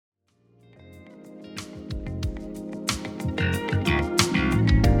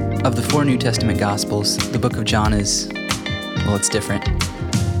Of the four New Testament Gospels, the book of John is, well, it's different.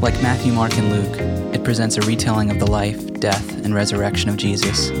 Like Matthew, Mark, and Luke, it presents a retelling of the life, death, and resurrection of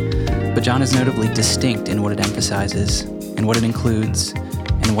Jesus. But John is notably distinct in what it emphasizes, and what it includes,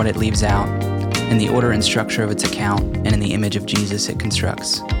 and what it leaves out, in the order and structure of its account, and in the image of Jesus it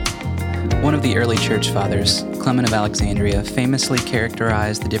constructs. One of the early church fathers, Clement of Alexandria, famously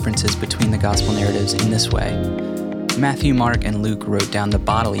characterized the differences between the gospel narratives in this way. Matthew, Mark, and Luke wrote down the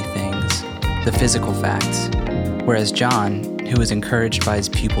bodily things, the physical facts, whereas John, who was encouraged by his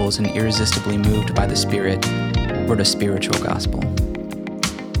pupils and irresistibly moved by the Spirit, wrote a spiritual gospel.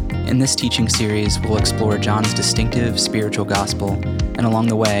 In this teaching series, we'll explore John's distinctive spiritual gospel, and along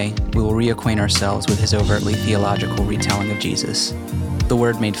the way, we will reacquaint ourselves with his overtly theological retelling of Jesus, the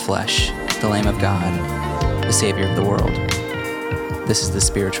Word made flesh, the Lamb of God, the Savior of the world. This is the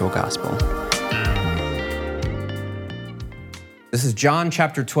spiritual gospel. This is John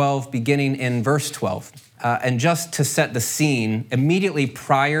chapter 12, beginning in verse 12. And just to set the scene, immediately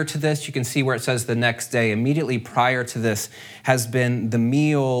prior to this, you can see where it says the next day, immediately prior to this has been the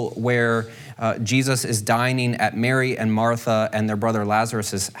meal where Jesus is dining at Mary and Martha and their brother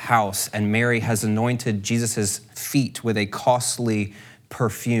Lazarus' house, and Mary has anointed Jesus' feet with a costly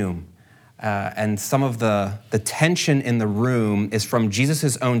perfume. And some of the tension in the room is from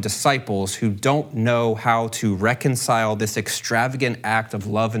Jesus' own disciples who don't know how to reconcile this extravagant act of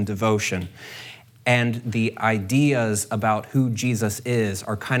love and devotion. And the ideas about who Jesus is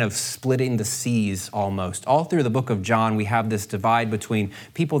are kind of splitting the seas almost. All through the book of John, we have this divide between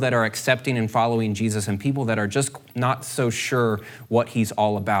people that are accepting and following Jesus and people that are just not so sure what he's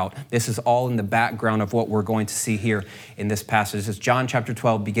all about. This is all in the background of what we're going to see here in this passage. It's John chapter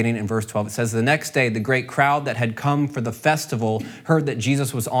 12, beginning in verse 12. It says, "The next day, the great crowd that had come for the festival heard that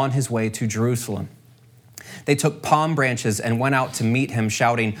Jesus was on his way to Jerusalem. They took palm branches and went out to meet him,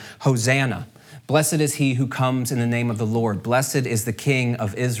 shouting, 'Hosanna! Blessed is he who comes in the name of the Lord. Blessed is the King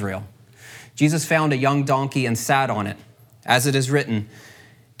of Israel.' Jesus found a young donkey and sat on it. As it is written,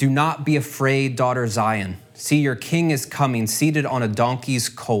 'Do not be afraid, daughter Zion. See, your king is coming, seated on a donkey's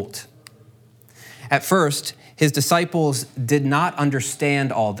colt.'" At first, his disciples did not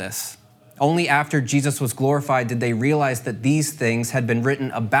understand all this. Only after Jesus was glorified did they realize that these things had been written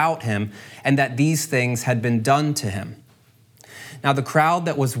about him and that these things had been done to him. Now the crowd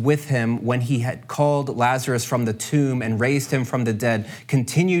that was with him when he had called Lazarus from the tomb and raised him from the dead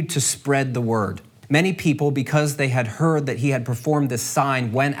continued to spread the word. Many people, because they had heard that he had performed this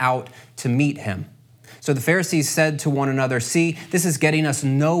sign, went out to meet him. So the Pharisees said to one another, "See, this is getting us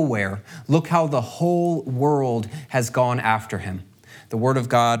nowhere. Look how the whole world has gone after him." The word of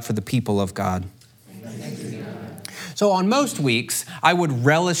God for the people of God. So on most weeks, I would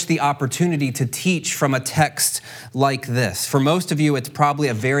relish the opportunity to teach from a text like this. For most of you, it's probably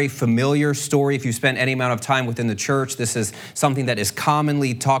a very familiar story. If you spend any amount of time within the church, this is something that is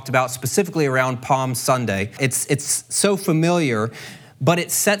commonly talked about, specifically around Palm Sunday. It's so familiar, but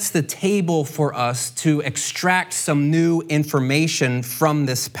it sets the table for us to extract some new information from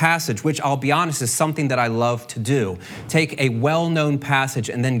this passage, which I'll be honest is something that I love to do. Take a well-known passage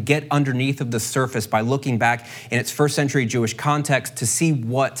and then get underneath of the surface by looking back in its first century Jewish context to see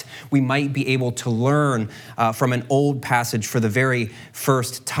what we might be able to learn from an old passage for the very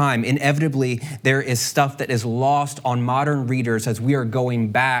first time. Inevitably, there is stuff that is lost on modern readers as we are going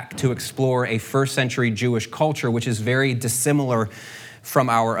back to explore a first century Jewish culture, which is very dissimilar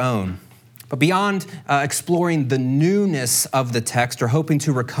from our own. But beyond exploring the newness of the text or hoping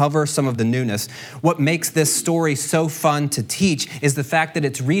to recover some of the newness, what makes this story so fun to teach is the fact that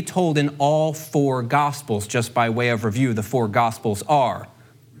it's retold in all four Gospels. Just by way of review, the four Gospels are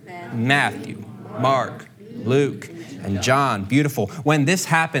Matthew, Mark, Luke, and John. Beautiful. When this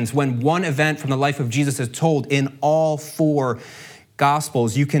happens, when one event from the life of Jesus is told in all four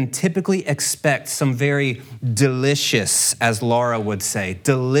Gospels, you can typically expect some very delicious, as Laura would say,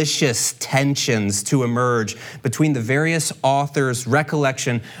 delicious tensions to emerge between the various authors'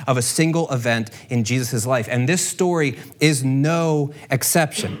 recollection of a single event in Jesus' life. And this story is no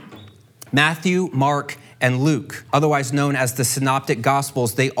exception. Matthew, Mark, and Luke, otherwise known as the Synoptic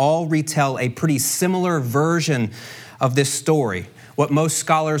Gospels, they all retell a pretty similar version of this story, what most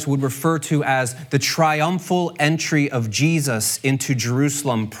scholars would refer to as the triumphal entry of Jesus into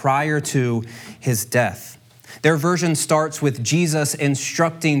Jerusalem prior to his death. Their version starts with Jesus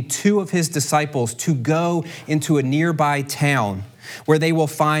instructing two of his disciples to go into a nearby town where they will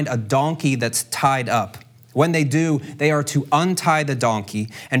find a donkey that's tied up. When they do, they are to untie the donkey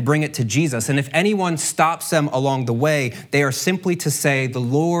and bring it to Jesus. And if anyone stops them along the way, they are simply to say, "The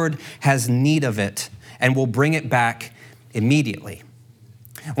Lord has need of it," and will bring it back immediately.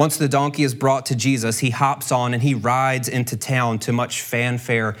 Once the donkey is brought to Jesus, he hops on and he rides into town to much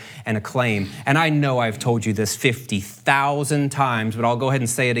fanfare and acclaim. And I know I've told you this 50,000 times, but I'll go ahead and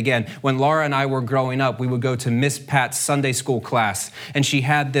say it again. When Laura and I were growing up, we would go to Miss Pat's Sunday school class, and she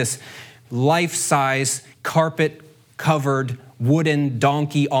had this life-size, carpet-covered wooden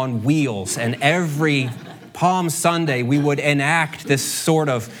donkey on wheels. And every Palm Sunday, we would enact this sort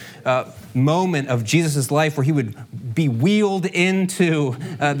of moment of Jesus' life where he would be wheeled into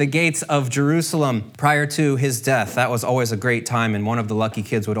the gates of Jerusalem prior to his death. That was always a great time, and one of the lucky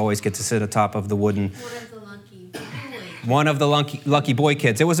kids would always get to sit atop of the wooden. One of the lucky boy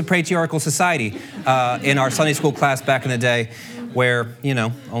kids. It was a patriarchal society in our Sunday school class back in the day where,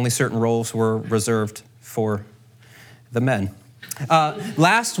 only certain roles were reserved for the men.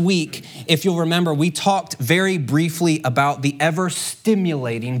 Last week, if you'll remember, we talked very briefly about the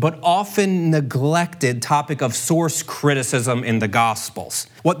ever-stimulating but often neglected topic of source criticism in the Gospels.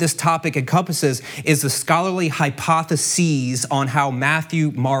 What this topic encompasses is the scholarly hypotheses on how Matthew,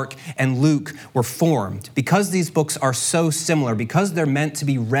 Mark, and Luke were formed. Because these books are so similar, because they're meant to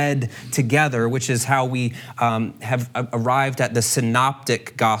be read together, which is how we have arrived at the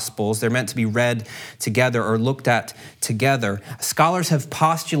synoptic Gospels, they're meant to be read together or looked at together. Scholars have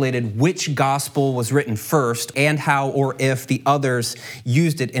postulated which gospel was written first and how or if the others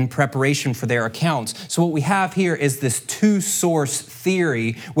used it in preparation for their accounts. So what we have here is this two-source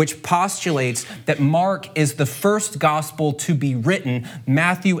theory which postulates that Mark is the first gospel to be written.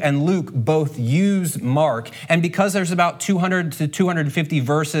 Matthew and Luke both use Mark. And because there's about 200 to 250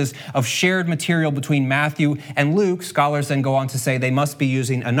 verses of shared material between Matthew and Luke, scholars then go on to say they must be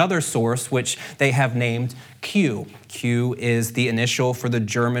using another source, which they have named Q. Q is the initial for the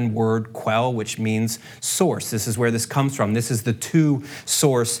German word Quell, which means source. This is where this comes from. This is the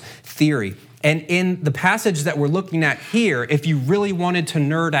two-source theory. And in the passage that we're looking at here, if you really wanted to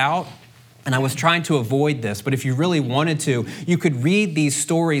nerd out, and I was trying to avoid this, but if you really wanted to, you could read these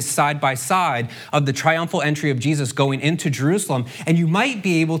stories side by side of the triumphal entry of Jesus going into Jerusalem, and you might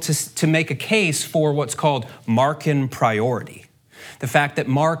be able to make a case for what's called Markan priority. The fact that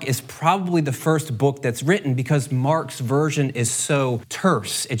Mark is probably the first book that's written because Mark's version is so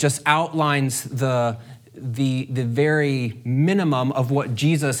terse. It just outlines the very minimum of what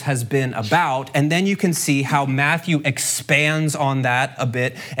Jesus has been about. And then you can see how Matthew expands on that a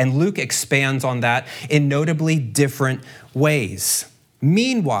bit and Luke expands on that in notably different ways.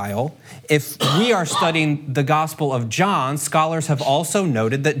 Meanwhile, if we are studying the Gospel of John, scholars have also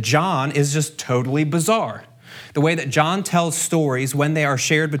noted that John is just totally bizarre. The way that John tells stories when they are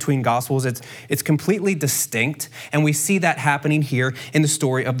shared between Gospels, it's completely distinct. And we see that happening here in the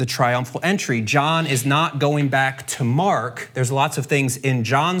story of the triumphal entry. John is not going back to Mark. There's lots of things in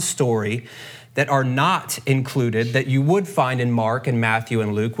John's story that are not included that you would find in Mark and Matthew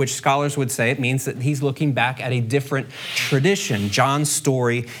and Luke, which scholars would say it means that he's looking back at a different tradition. John's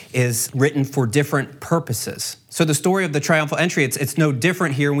story is written for different purposes. So the story of the triumphal entry, it's no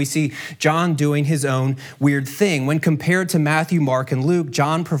different here, and we see John doing his own weird thing. When compared to Matthew, Mark, and Luke,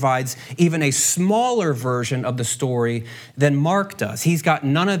 John provides even a smaller version of the story than Mark does. He's got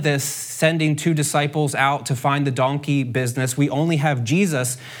none of this sending two disciples out to find the donkey business. We only have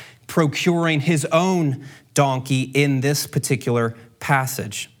Jesus procuring his own donkey in this particular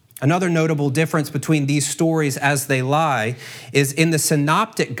passage. Another notable difference between these stories as they lie is in the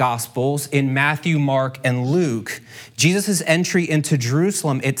synoptic gospels in Matthew, Mark, and Luke, Jesus' entry into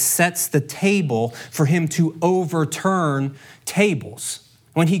Jerusalem, it sets the table for him to overturn tables.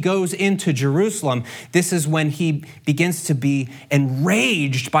 When he goes into Jerusalem, this is when he begins to be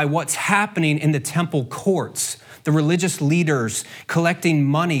enraged by what's happening in the temple courts. The religious leaders collecting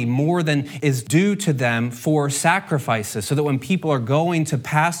money more than is due to them for sacrifices, so that when people are going to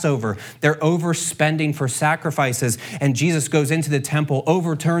Passover, they're overspending for sacrifices. And Jesus goes into the temple,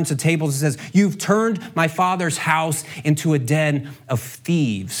 overturns the tables, and says, "You've turned my Father's house into a den of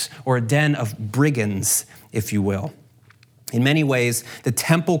thieves," or a den of brigands, if you will. In many ways, the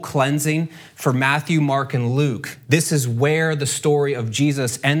temple cleansing for Matthew, Mark, and Luke, this is where the story of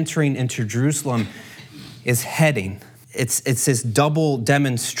Jesus entering into Jerusalem is heading. It's this double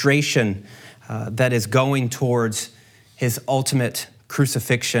demonstration that is going towards his ultimate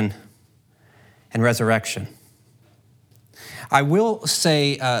crucifixion and resurrection. I will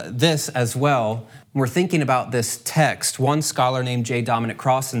say this as well. We're thinking about this text. One scholar named J. Dominic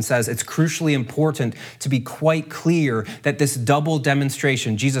Crossan says it's crucially important to be quite clear that this double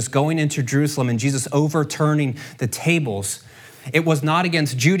demonstration, Jesus going into Jerusalem and Jesus overturning the tables, It was not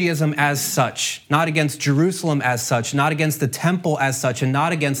against Judaism as such, not against Jerusalem as such, not against the temple as such, and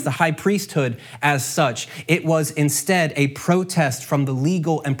not against the high priesthood as such. It was instead a protest from the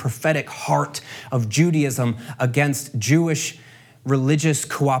legal and prophetic heart of Judaism against Jewish religious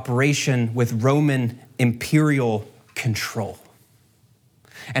cooperation with Roman imperial control.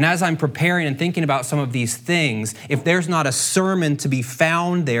 And as I'm preparing and thinking about some of these things, if there's not a sermon to be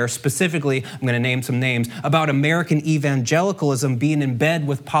found there, specifically, I'm going to name some names, about American evangelicalism being in bed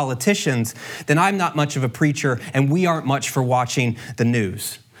with politicians, then I'm not much of a preacher and we aren't much for watching the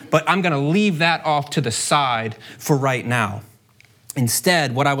news. But I'm going to leave that off to the side for right now.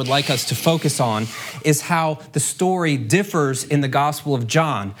 Instead, what I would like us to focus on is how the story differs in the Gospel of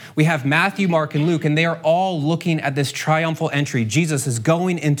John. We have Matthew, Mark, and Luke, and they are all looking at this triumphal entry. Jesus is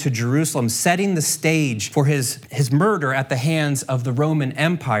going into Jerusalem, setting the stage for his murder at the hands of the Roman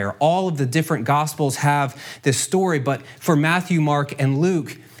Empire. All of the different Gospels have this story, but for Matthew, Mark, and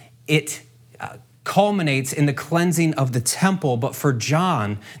Luke, it culminates in the cleansing of the temple. But for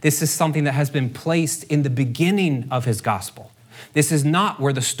John, this is something that has been placed in the beginning of his Gospel. This is not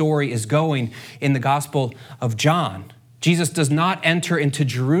where the story is going in the Gospel of John. Jesus does not enter into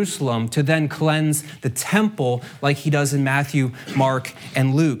Jerusalem to then cleanse the temple like he does in Matthew, Mark,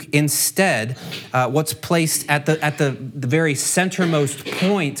 and Luke. Instead, what's placed at the very centermost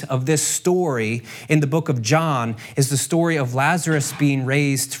point of this story in the book of John is the story of Lazarus being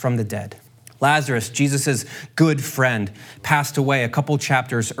raised from the dead. Lazarus, Jesus' good friend, passed away a couple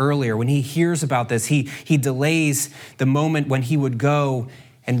chapters earlier. When he hears about this, he delays the moment when he would go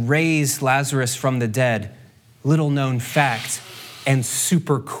and raise Lazarus from the dead. Little known fact and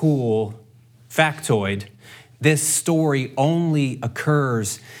super cool factoid, this story only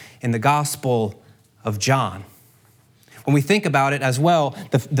occurs in the Gospel of John. When we think about it as well,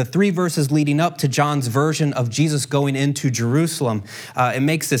 the 3 verses leading up to John's version of Jesus going into Jerusalem, it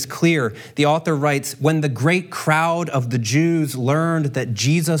makes this clear. The author writes, when the great crowd of the Jews learned that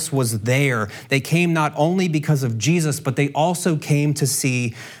Jesus was there, they came not only because of Jesus, but they also came to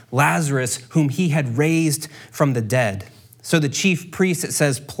see Lazarus, whom he had raised from the dead. So the chief priest, it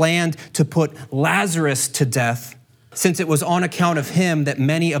says, planned to put Lazarus to death, since it was on account of him that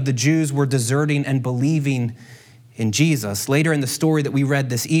many of the Jews were deserting and believing in Jesus. Later in the story that we read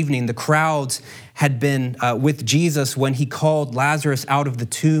this evening, the crowds had been with Jesus when he called Lazarus out of the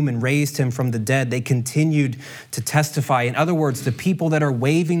tomb and raised him from the dead. They continued to testify. In other words, the people that are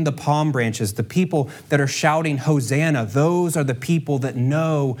waving the palm branches, the people that are shouting Hosanna, those are the people that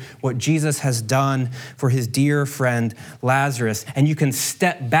know what Jesus has done for his dear friend Lazarus. And you can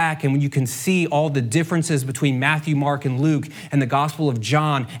step back and you can see all the differences between Matthew, Mark, and Luke and the Gospel of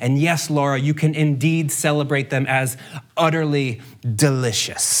John. And yes, Laura, you can indeed celebrate them as utterly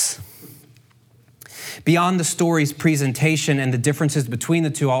delicious. Beyond the story's presentation and the differences between the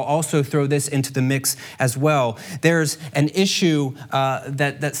two, I'll also throw this into the mix as well. There's an issue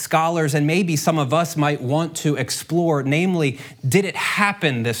that scholars and maybe some of us might want to explore, namely, did it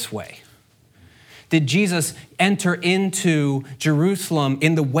happen this way? Did Jesus enter into Jerusalem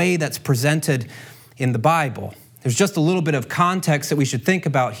in the way that's presented in the Bible? There's just a little bit of context that we should think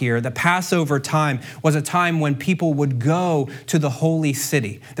about here. The Passover time was a time when people would go to the holy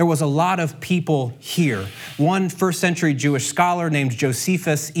city. There was a lot of people here. One first century Jewish scholar named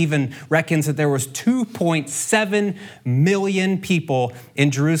Josephus even reckons that there was 2.7 million people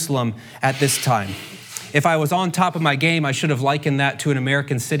in Jerusalem at this time. If I was on top of my game, I should have likened that to an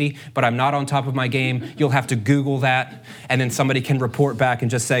American city, but I'm not on top of my game. You'll have to Google that, and then somebody can report back and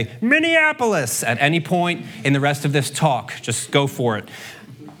just say, Minneapolis, at any point in the rest of this talk. Just go for it.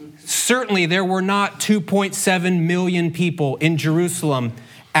 Certainly, there were not 2.7 million people in Jerusalem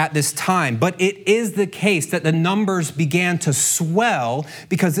at this time, but it is the case that the numbers began to swell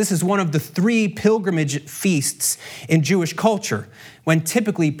because this is one of the 3 pilgrimage feasts in Jewish culture, when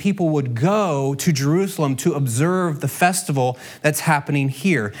typically people would go to Jerusalem to observe the festival that's happening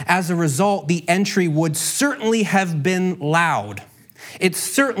here. As a result, the entry would certainly have been loud. It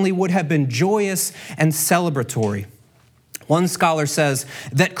certainly would have been joyous and celebratory. One scholar says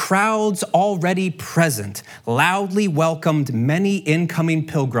that crowds already present loudly welcomed many incoming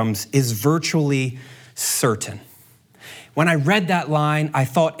pilgrims is virtually certain. When I read that line, I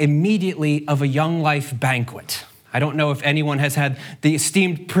thought immediately of a Young Life banquet. I don't know if anyone has had the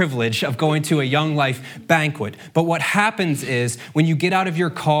esteemed privilege of going to a Young Life banquet. But what happens is when you get out of your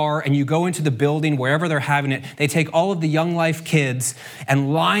car and you go into the building, wherever they're having it, they take all of the Young Life kids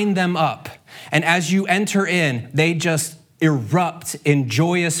and line them up. And as you enter in, they just erupt in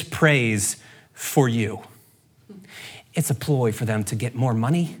joyous praise for you. it's a ploy for them to get more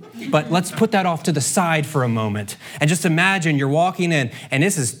money. But let's put that off to the side for a moment. And just imagine you're walking in, and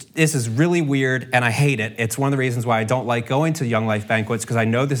this is really weird, and I hate it. It's one of the reasons why I don't like going to Young Life banquets, because I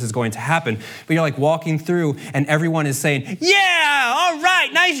know this is going to happen. But you're like walking through, and everyone is saying, yeah, all right,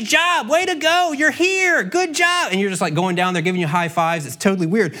 nice job, way to go, you're here, good job. And you're just like going down there, giving you high fives. It's totally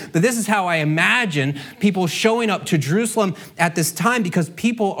weird. But this is how I imagine people showing up to Jerusalem at this time, because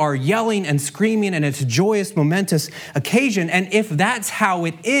people are yelling and screaming, and it's a joyous, momentous occasion. And if that's how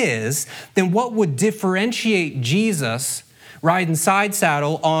it is, then what would differentiate Jesus riding side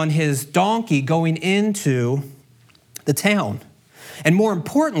saddle on his donkey going into the town? And more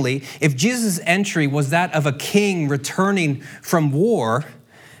importantly, if Jesus' entry was that of a king returning from war,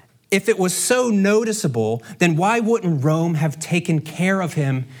 if it was so noticeable, then why wouldn't Rome have taken care of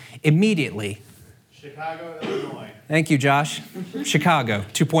him immediately? Chicago, Illinois. Thank you, Josh. Chicago,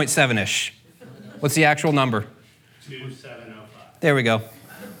 2.7-ish. What's the actual number? 2705. There we go.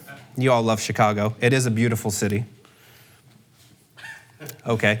 You all love Chicago. It is a beautiful city.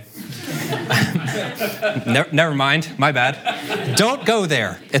 Okay. Never mind. My bad. Don't go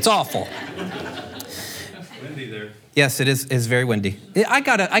there. It's awful. Windy there. Yes, it is. It's very windy. I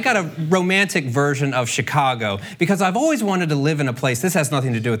got a romantic version of Chicago, because I've always wanted to live in a place. This has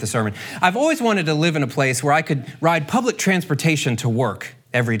nothing to do with the sermon. I've always wanted to live in a place where I could ride public transportation to work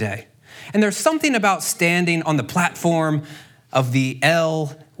every day. And there's something about standing on the platform of the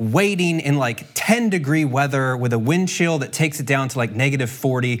L, waiting in like 10-degree weather with a wind chill that takes it down to like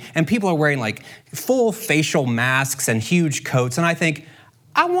 -40, and people are wearing like full facial masks and huge coats, and I think,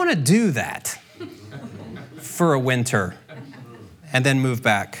 I want to do that for a winter and then move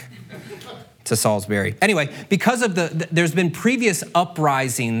back to Salisbury. Anyway, because of there's been previous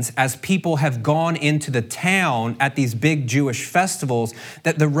uprisings as people have gone into the town at these big Jewish festivals,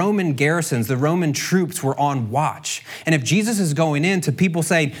 that the Roman garrisons, the Roman troops were on watch. And if Jesus is going in to people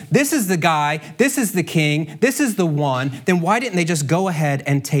saying, this is the guy, this is the king, this is the one, then why didn't they just go ahead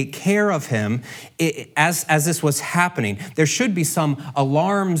and take care of him as this was happening? There should be some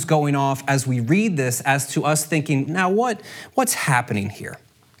alarms going off as we read this, as to us thinking, now what's happening here?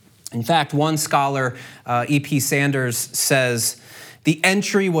 In fact, one scholar, E.P. Sanders, says, the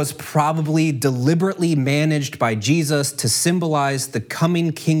entry was probably deliberately managed by Jesus to symbolize the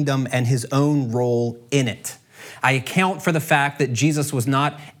coming kingdom and his own role in it. I account for the fact that Jesus was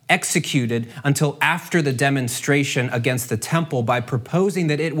not executed until after the demonstration against the temple by proposing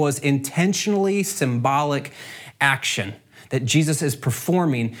that it was intentionally symbolic action that Jesus is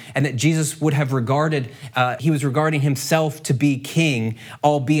performing, and that Jesus would have he was regarding himself to be king,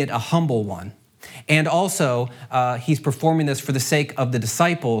 albeit a humble one. And also, he's performing this for the sake of the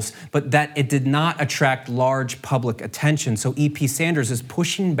disciples, but that it did not attract large public attention. So E.P. Sanders is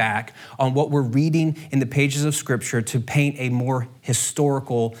pushing back on what we're reading in the pages of Scripture to paint a more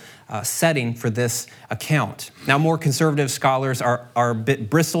historical setting for this account. Now, more conservative scholars are a bit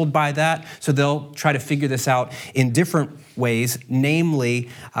bristled by that, so they'll try to figure this out in different ways, namely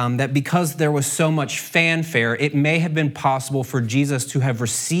that because there was so much fanfare, it may have been possible for Jesus to have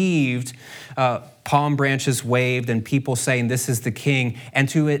received palm branches waved and people saying, this is the king, and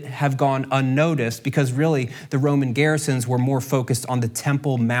to it have gone unnoticed, because really the Roman garrisons were more focused on the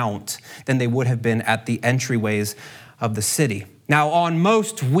Temple Mount than they would have been at the entryways of the city. Now, on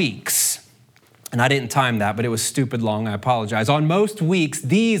most weeks, and I didn't time that, but it was stupid long, I apologize. On most weeks,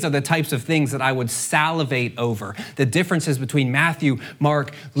 these are the types of things that I would salivate over. The differences between Matthew,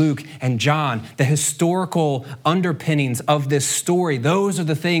 Mark, Luke, and John, the historical underpinnings of this story, those are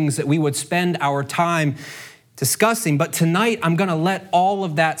the things that we would spend our time discussing. But tonight, I'm gonna let all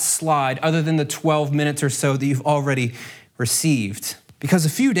of that slide, other than the 12 minutes or so that you've already received. Because a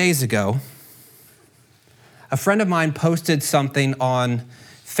few days ago, a friend of mine posted something on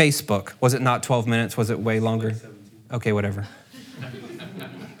Facebook. Was it not 12 minutes? Was it way longer? Okay, whatever.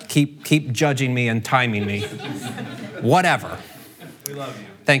 Keep judging me and timing me. Whatever. We love you.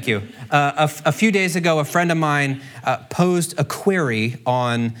 Thank you. A few days ago, a friend of mine posed a query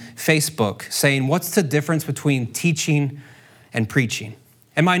on Facebook saying, what's the difference between teaching and preaching?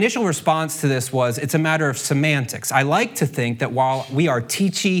 And my initial response to this was, it's a matter of semantics. I like to think that while we are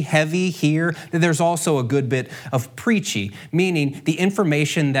teachy heavy here, that there's also a good bit of preachy, meaning the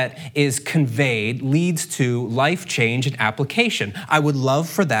information that is conveyed leads to life change and application. I would love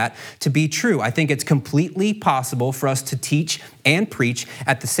for that to be true. I think it's completely possible for us to teach and preach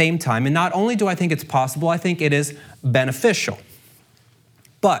at the same time. And not only do I think it's possible, I think it is beneficial.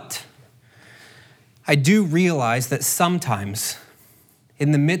 But I do realize that sometimes,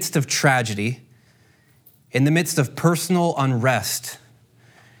 in the midst of tragedy, in the midst of personal unrest,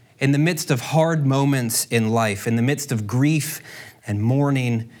 In the midst of hard moments in life, in the midst of grief and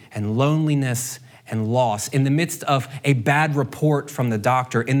mourning and loneliness and loss, in the midst of a bad report from the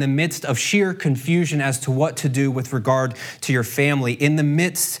doctor, in the midst of sheer confusion as to what to do with regard to your family, in the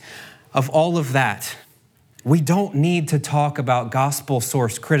midst of all of that, we don't need to talk about gospel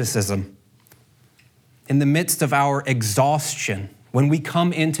source criticism. In the midst of our exhaustion, when we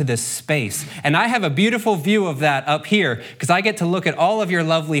come into this space, and I have a beautiful view of that up here because I get to look at all of your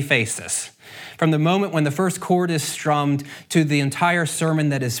lovely faces. From the moment when the first chord is strummed to the entire sermon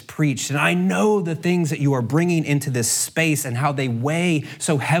that is preached. And I know the things that you are bringing into this space and how they weigh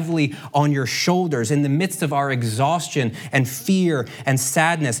so heavily on your shoulders. In the midst of our exhaustion and fear and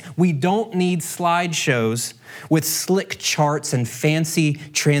sadness, we don't need slideshows with slick charts and fancy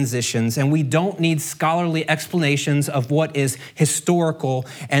transitions, and we don't need scholarly explanations of what is historical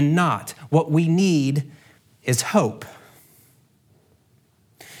and not. What we need is hope.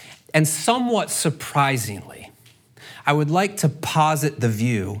 And somewhat surprisingly, I would like to posit the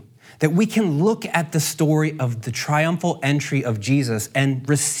view that we can look at the story of the triumphal entry of Jesus and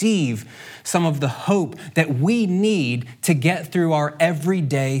receive some of the hope that we need to get through our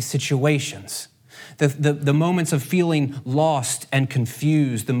everyday situations. The moments of feeling lost and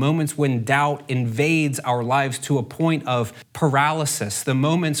confused, the moments when doubt invades our lives to a point of paralysis, the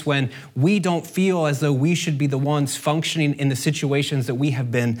moments when we don't feel as though we should be the ones functioning in the situations that we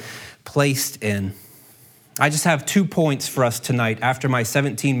have been placed in. I just have 2 points for us tonight after my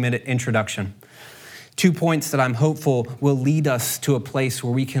 17-minute introduction. 2 points that I'm hopeful will lead us to a place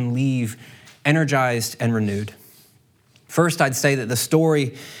where we can leave energized and renewed. First, I'd say that the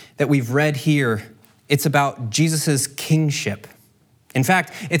story that we've read here, it's about Jesus' kingship. In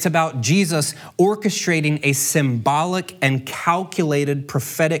fact, it's about Jesus orchestrating a symbolic and calculated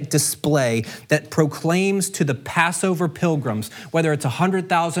prophetic display that proclaims to the Passover pilgrims, whether it's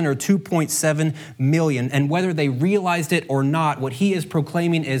 100,000 or 2.7 million, and whether they realized it or not, what he is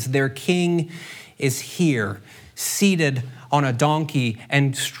proclaiming is their king is here, seated on a donkey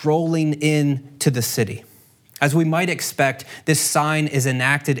and strolling into the city. As we might expect, this sign is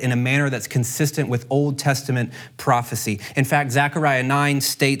enacted in a manner that's consistent with Old Testament prophecy. In fact, Zechariah 9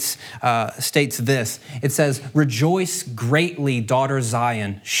 states this. It says, "Rejoice greatly, daughter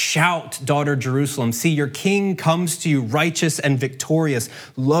Zion. Shout, daughter Jerusalem. See, your king comes to you righteous and victorious,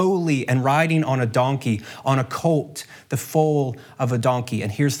 lowly and riding on a donkey, on a colt, the foal of a donkey."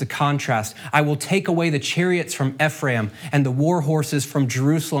 And here's the contrast. "I will take away the chariots from Ephraim and the war horses from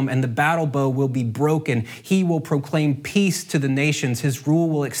Jerusalem, and the battle bow will be broken. He will proclaim peace to the nations. His rule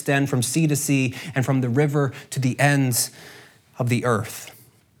will extend from sea to sea and from the river to the ends of the earth."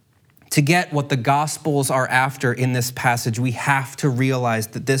 To get what the Gospels are after in this passage, we have to realize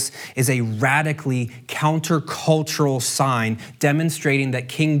that this is a radically countercultural sign demonstrating that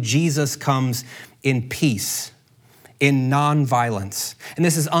King Jesus comes in peace, in nonviolence. And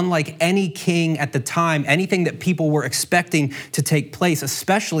this is unlike any king at the time, anything that people were expecting to take place,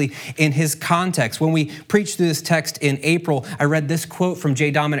 especially in his context. When we preached through this text in April, I read this quote from J.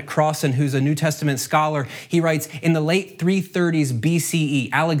 Dominic Crossan, who's a New Testament scholar. He writes, "In the late 330s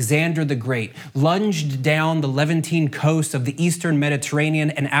BCE, Alexander the Great lunged down the Levantine coast of the eastern Mediterranean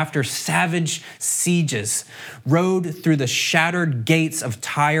and after savage sieges, rode through the shattered gates of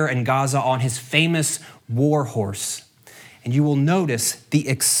Tyre and Gaza on his famous war horse." And you will notice the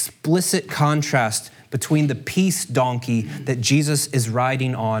explicit contrast between the peace donkey that Jesus is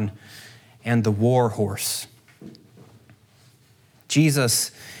riding on and the war horse. Jesus,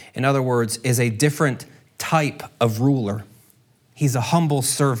 in other words, is a different type of ruler. He's a humble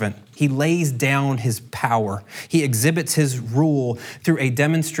servant. He lays down his power. He exhibits his rule through a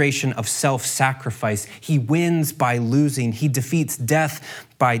demonstration of self-sacrifice. He wins by losing. He defeats death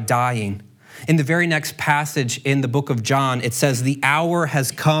by dying. In the very next passage in the book of John, it says, "The hour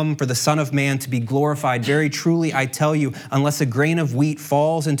has come for the Son of Man to be glorified. Very truly, I tell you, unless a grain of wheat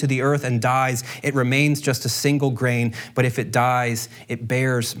falls into the earth and dies, it remains just a single grain. But if it dies, it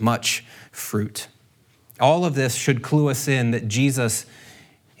bears much fruit." All of this should clue us in that Jesus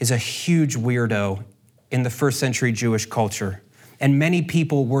is a huge weirdo in the first century Jewish culture. And many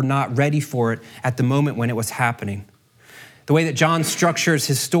people were not ready for it at the moment when it was happening. The way that John structures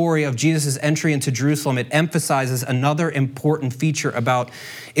his story of Jesus' entry into Jerusalem, it emphasizes another important feature about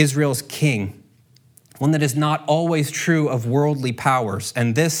Israel's king, one that is not always true of worldly powers.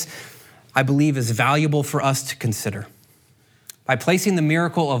 And this, I believe, is valuable for us to consider. By placing the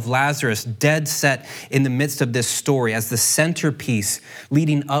miracle of Lazarus dead set in the midst of this story as the centerpiece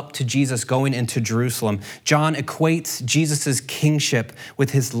leading up to Jesus going into Jerusalem, John equates Jesus' kingship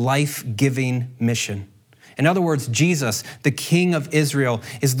with his life-giving mission. In other words, Jesus, the King of Israel,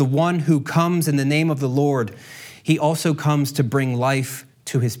 is the one who comes in the name of the Lord. He also comes to bring life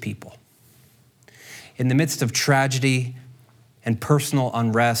to his people. In the midst of tragedy and personal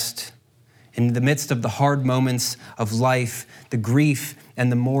unrest, in the midst of the hard moments of life, the grief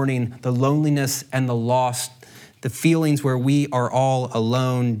and the mourning, the loneliness and the loss, the feelings where we are all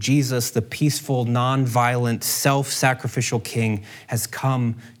alone, Jesus, the peaceful, non-violent, self-sacrificial King, has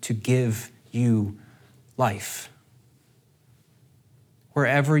come to give you life.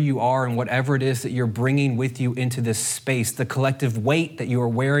 Wherever you are and whatever it is that you're bringing with you into this space, the collective weight that you are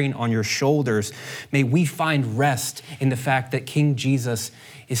wearing on your shoulders, may we find rest in the fact that King Jesus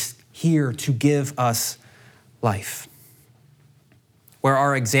is here to give us life. Where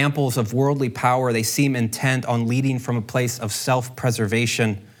our examples of worldly power, they seem intent on leading from a place of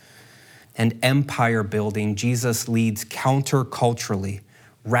self-preservation and empire building, Jesus leads counterculturally,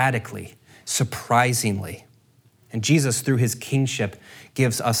 radically, surprisingly. And Jesus, through his kingship,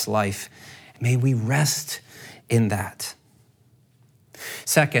 gives us life. May we rest in that.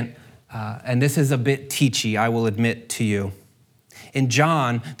 Second, and this is a bit teachy, I will admit to you. In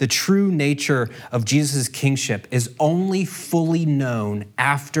John, the true nature of Jesus' kingship is only fully known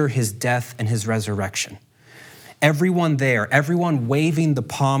after his death and his resurrection. Everyone there, everyone waving the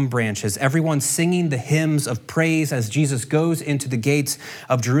palm branches, everyone singing the hymns of praise as Jesus goes into the gates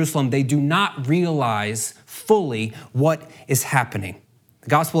of Jerusalem, they do not realize fully what is happening. The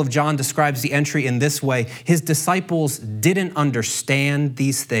Gospel of John describes the entry in this way. His disciples didn't understand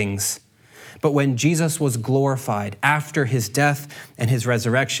these things, but when Jesus was glorified after his death and his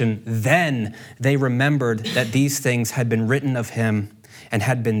resurrection, then they remembered that these things had been written of him and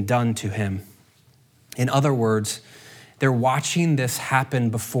had been done to him. In other words, they're watching this happen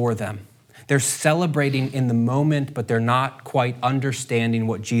before them. They're celebrating in the moment, but they're not quite understanding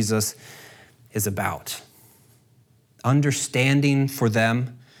what Jesus is about. Understanding for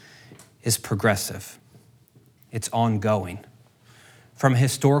them is progressive. It's ongoing. From a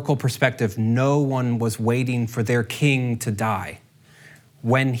historical perspective, no one was waiting for their king to die.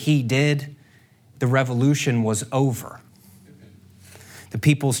 When he did, the revolution was over. The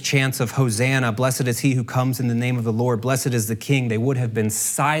people's chants of Hosanna, blessed is he who comes in the name of the Lord, blessed is the King, they would have been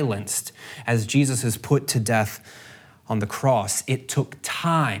silenced as Jesus is put to death on the cross. It took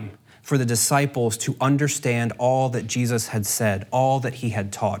time for the disciples to understand all that Jesus had said, all that he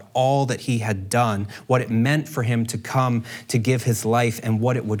had taught, all that he had done, what it meant for him to come to give his life and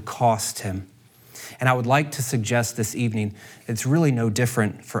what it would cost him. And I would like to suggest this evening, it's really no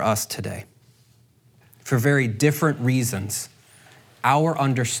different for us today. For very different reasons, our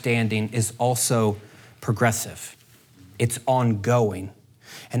understanding is also progressive. It's ongoing.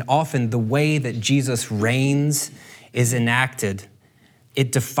 And often the way that Jesus reigns is enacted.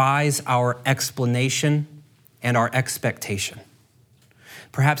 It defies our explanation and our expectation.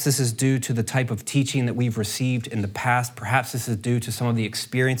 Perhaps this is due to the type of teaching that we've received in the past. Perhaps this is due to some of the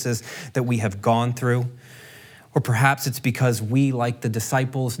experiences that we have gone through. Or perhaps it's because we, like the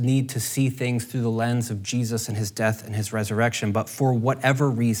disciples, need to see things through the lens of Jesus and his death and his resurrection. But for whatever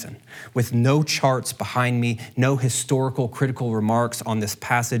reason, with no charts behind me, no historical critical remarks on this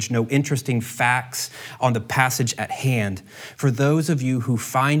passage, no interesting facts on the passage at hand, for those of you who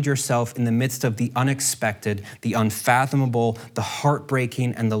find yourself in the midst of the unexpected, the unfathomable, the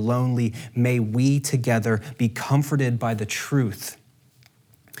heartbreaking, and the lonely, may we together be comforted by the truth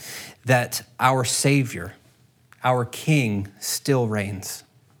that our Savior, our King, still reigns.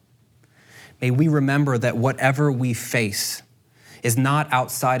 May we remember that whatever we face is not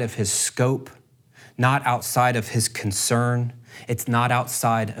outside of his scope, not outside of his concern. It's not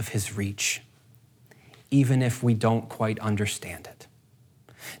outside of his reach, even if we don't quite understand it.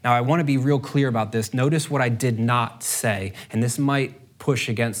 Now, I want to be real clear about this. Notice what I did not say, and this might push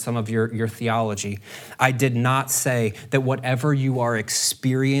against some of your theology. I did not say that whatever you are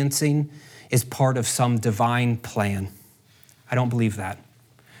experiencing is part of some divine plan. I don't believe that.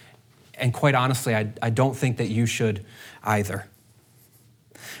 And quite honestly, I don't think that you should either.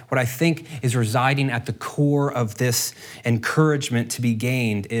 What I think is residing at the core of this encouragement to be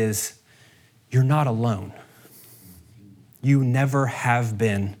gained is you're not alone. You never have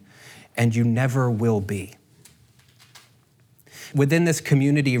been, and you never will be. Within this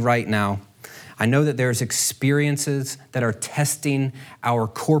community right now, I know that there's experiences that are testing our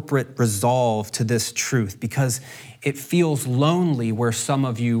corporate resolve to this truth because it feels lonely where some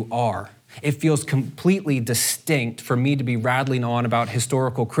of you are. It feels completely distinct for me to be rattling on about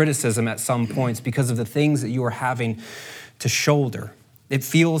historical criticism at some points because of the things that you are having to shoulder. It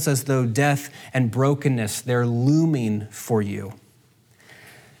feels as though death and brokenness, they're looming for you.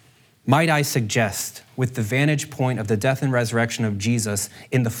 might I suggest, with the vantage point of the death and resurrection of Jesus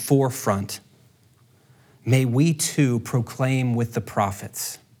in the forefront, may we too proclaim with the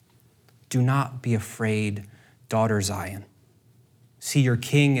prophets, do not be afraid, daughter Zion. See, your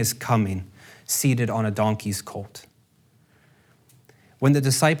king is coming, seated on a donkey's colt. When the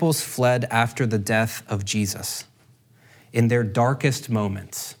disciples fled after the death of Jesus, in their darkest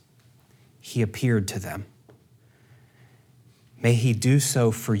moments, he appeared to them. May he do so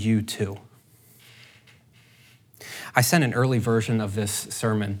for you too. I sent an early version of this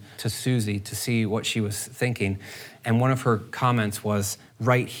sermon to Susie to see what she was thinking, and one of her comments was,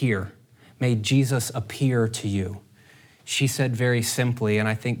 right here, may Jesus appear to you. She said very simply, and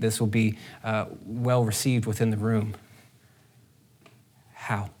I think this will be well received within the room,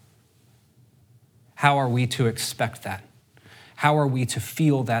 how? How are we to expect that? How are we to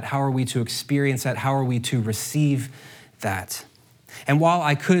feel that? How are we to experience that? How are we to receive that? And while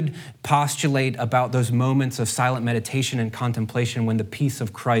I could postulate about those moments of silent meditation and contemplation when the peace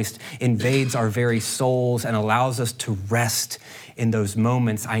of Christ invades our very souls and allows us to rest in those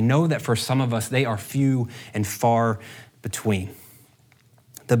moments, I know that for some of us, they are few and far between.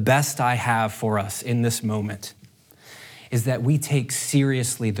 The best I have for us in this moment is that we take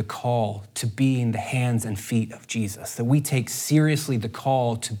seriously the call to being the hands and feet of Jesus, that we take seriously the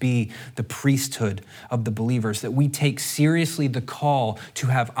call to be the priesthood of the believers, that we take seriously the call to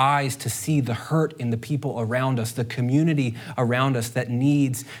have eyes to see the hurt in the people around us, the community around us that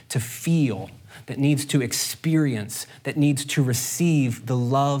needs to feel, that needs to experience, that needs to receive the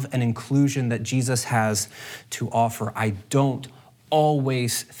love and inclusion that Jesus has to offer. I don't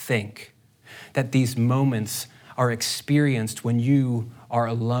always think that these moments are experienced when you are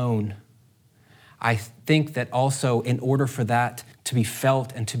alone. I think that also in order for that to be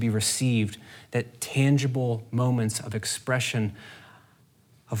felt and to be received, that tangible moments of expression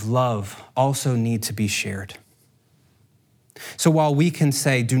of love also need to be shared. So while we can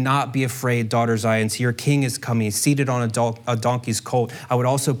say, do not be afraid, daughter Zion, see your king is coming, seated on a donkey's colt, I would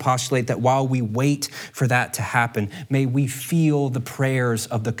also postulate that while we wait for that to happen, may we feel the prayers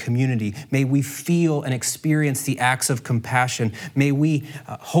of the community. May we feel and experience the acts of compassion. May we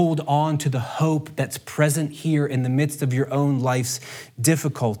hold on to the hope that's present here in the midst of your own life's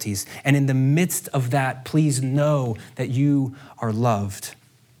difficulties. And in the midst of that, please know that you are loved,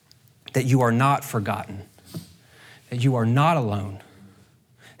 that you are not forgotten, that you are not alone,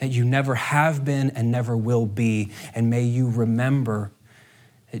 that you never have been and never will be, and may you remember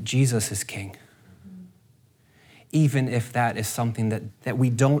that Jesus is King. Even if that is something that we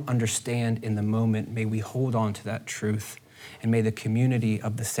don't understand in the moment, may we hold on to that truth, and may the community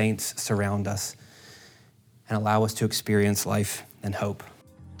of the saints surround us and allow us to experience life and hope.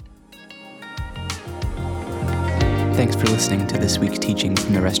 Thanks for listening to this week's teaching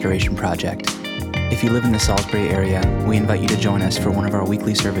from the Restoration Project. If you live in the Salisbury area, we invite you to join us for one of our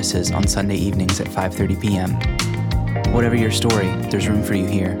weekly services on Sunday evenings at 5:30 p.m. Whatever your story, there's room for you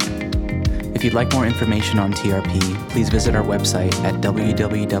here. If you'd like more information on TRP, please visit our website at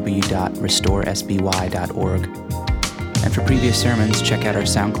www.restoresby.org. And for previous sermons, check out our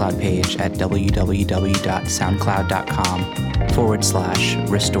SoundCloud page at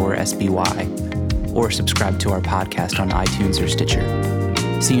www.soundcloud.com/RestoreSBY, or subscribe to our podcast on iTunes or Stitcher.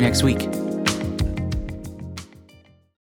 See you next week.